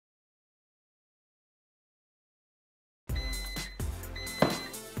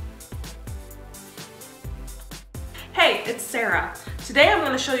Hey, it's Sarah. Today I'm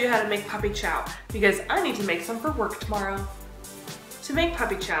going to show you how to make puppy chow because I need to make some for work tomorrow. To make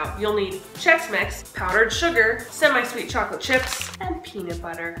puppy chow, you'll need Chex Mix, powdered sugar, semi-sweet chocolate chips, and peanut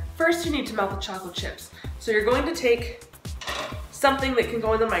butter. First, you need to melt the chocolate chips. So you're going to take something that can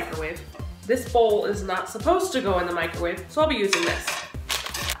go in the microwave. This bowl is not supposed to go in the microwave, so I'll be using this.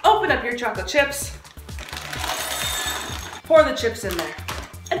 Open up your chocolate chips, pour the chips in there,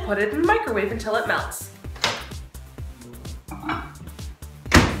 and put it in the microwave until it melts.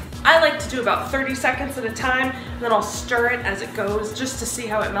 I like to do about 30 seconds at a time, and then I'll stir it as it goes just to see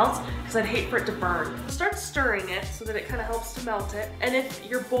how it melts, because I'd hate for it to burn. Start stirring it so that it kind of helps to melt it. And if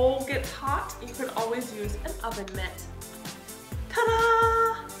your bowl gets hot, you can always use an oven mitt.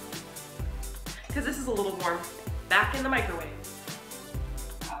 Ta-da! Because this is a little warm. Back in the microwave.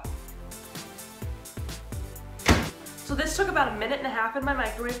 So this took about 1.5 minutes in my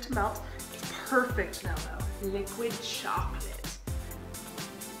microwave to melt. It's perfect now though. Liquid chocolate.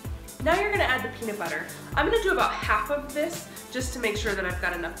 Now you're gonna add the peanut butter. I'm gonna do about half of this just to make sure that I've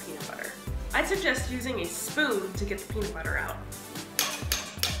got enough peanut butter. I'd suggest using a spoon to get the peanut butter out.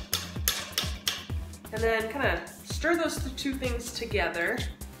 And then kind of stir those two things together.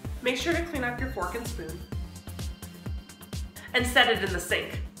 Make sure to clean up your fork and spoon. And set it in the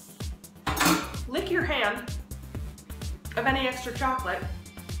sink. Lick your hand of any extra chocolate.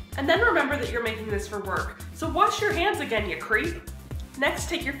 And then remember that you're making this for work. So wash your hands again, you creep. Next,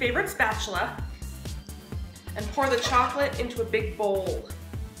 take your favorite spatula and pour the chocolate into a big bowl.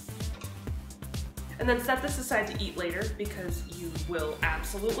 And then set this aside to eat later because you will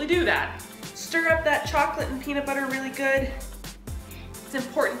absolutely do that. Stir up that chocolate and peanut butter really good. It's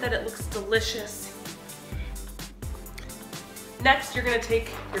important that it looks delicious. Next, you're gonna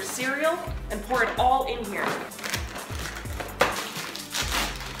take your cereal and pour it all in here.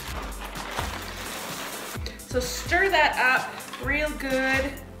 So stir that up real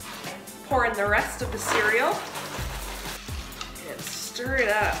good. Pour in the rest of the cereal and stir it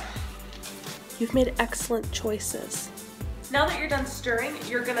up. You've made excellent choices. Now that you're done stirring,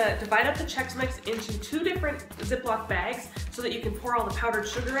 you're gonna divide up the Chex Mix into 2 different Ziploc bags so that you can pour all the powdered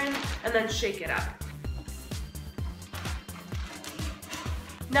sugar in and then shake it up.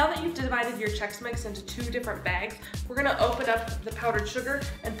 Now that you've divided your Chex Mix into 2 different bags, we're gonna open up the powdered sugar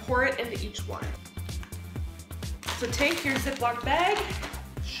and pour it into each one. So take your Ziploc bag,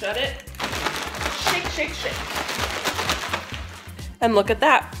 shut it, shake, shake, shake. And look at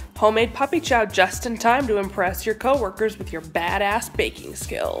that, homemade puppy chow just in time to impress your coworkers with your badass baking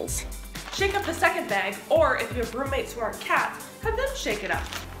skills. Shake up the second bag, or if you have roommates who aren't cats, have them shake it up.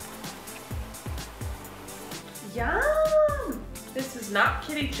 Yum! This is not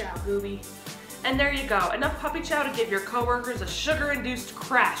kitty chow, Gooby. And there you go, enough puppy chow to give your coworkers a sugar-induced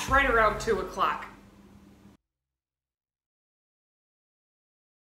crash right around 2 o'clock.